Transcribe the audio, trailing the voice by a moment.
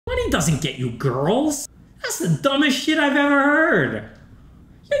doesn't get you girls. That's the dumbest shit I've ever heard.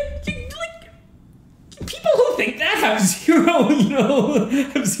 People who think that have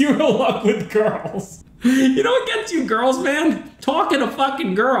zero luck with girls. You know what gets you girls, man? Talking to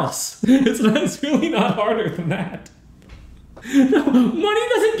fucking girls. It's really not harder than that. No, money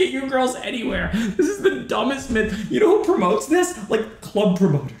doesn't get you girls anywhere. This is the dumbest myth. You know who promotes this? Like club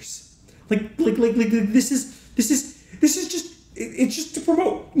promoters. Like this is just, it's just to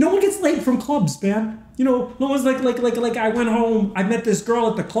promote. No one gets laid from clubs, man. You know, no one's like I went home, I met this girl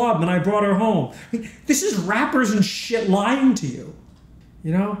at the club and I brought her home. I mean, this is rappers and shit lying to you.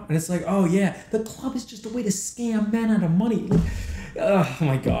 You know? And it's like, oh yeah, the club is just a way to scam men out of money. Like, oh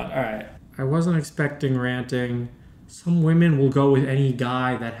my God, all right. I wasn't expecting ranting. Some women will go with any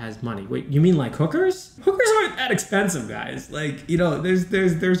guy that has money. Wait, you mean like hookers? Hookers aren't that expensive, guys. Like, you know,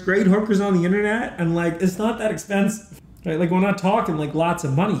 there's great hookers on the internet and like, it's not that expensive. Right? Like, we're not talking like lots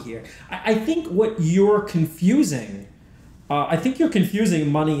of money here. I think what you're confusing, I think you're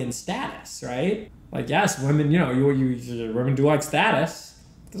confusing money and status, right? Like, yes, women, you know, women do like status.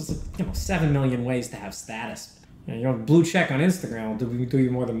 There's like, you know, 7 million ways to have status. You know, blue check on Instagram will do you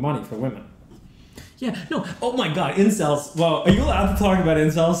more than money for women. Yeah, no, oh my God, incels. Well, are you allowed to talk about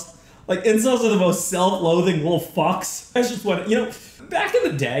incels? Like, incels are the most self-loathing little fucks. That's just what, you know, back in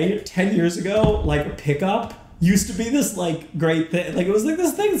the day, 10 years ago, like, a pickup used to be this like great thing. Like, it was like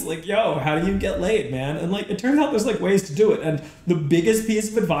this thing. It's like, yo, how do you get laid, man? And like, it turns out there's like ways to do it. And the biggest piece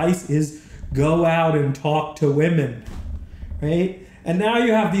of advice is go out and talk to women, right? And now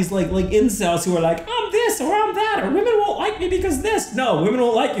you have these like incels who are like, I'm this or I'm that, or women won't like me because this. No, women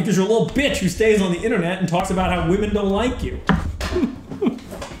won't like you because you're a little bitch who stays on the internet and talks about how women don't like you.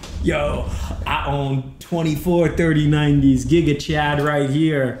 Yo, I own 24, 30, 90s Giga Chad right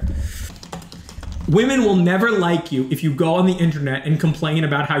here. Women will never like you if you go on the internet and complain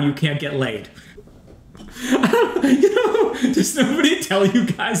about how you can't get laid. You know, does nobody tell you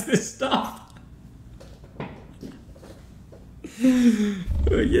guys this stuff? Yeah,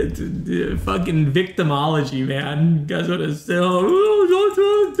 fucking victimology, man. You guys want to sell,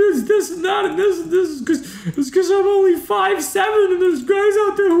 this and that, and this because I'm only 5'7" and there's guys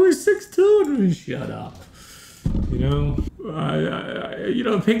out there who are 6'2". Shut up. You know? You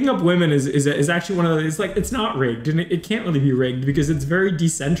know, picking up women is actually one of the, it's like, it's not rigged, and it can't really be rigged because it's very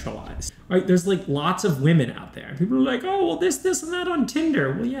decentralized, right? There's like lots of women out there. People are like, oh, well, this and that on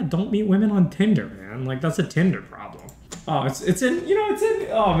Tinder. Well, yeah, don't meet women on Tinder, man. Like, that's a Tinder problem. Oh, it's in, you know, it's in,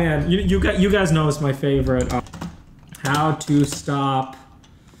 oh man, you guys know it's my favorite. How to stop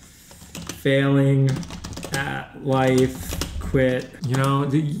failing at life, quit. You know,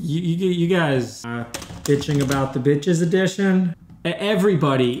 you guys bitching about the bitches edition.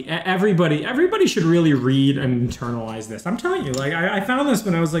 Everybody should really read and internalize this. I'm telling you, like, I found this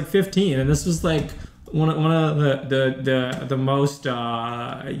when I was like 15, and this was like one of the most,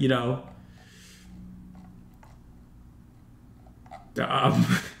 you know, go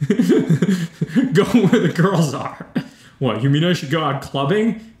where the girls are. What, you mean I should go out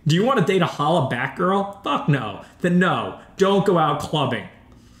clubbing? Do you want to date a holla back girl? Fuck no. Then no, don't go out clubbing.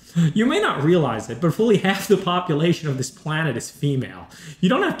 You may not realize it, but fully half the population of this planet is female. You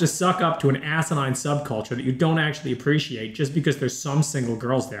don't have to suck up to an asinine subculture that you don't actually appreciate just because there's some single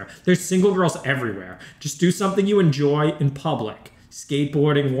girls there. There's single girls everywhere. Just do something you enjoy in public.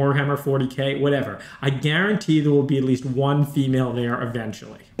 Skateboarding, Warhammer 40K, whatever. I guarantee there will be at least one female there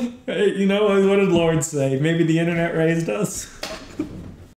eventually. Hey, you know, what did Lord say? Maybe the internet raised us?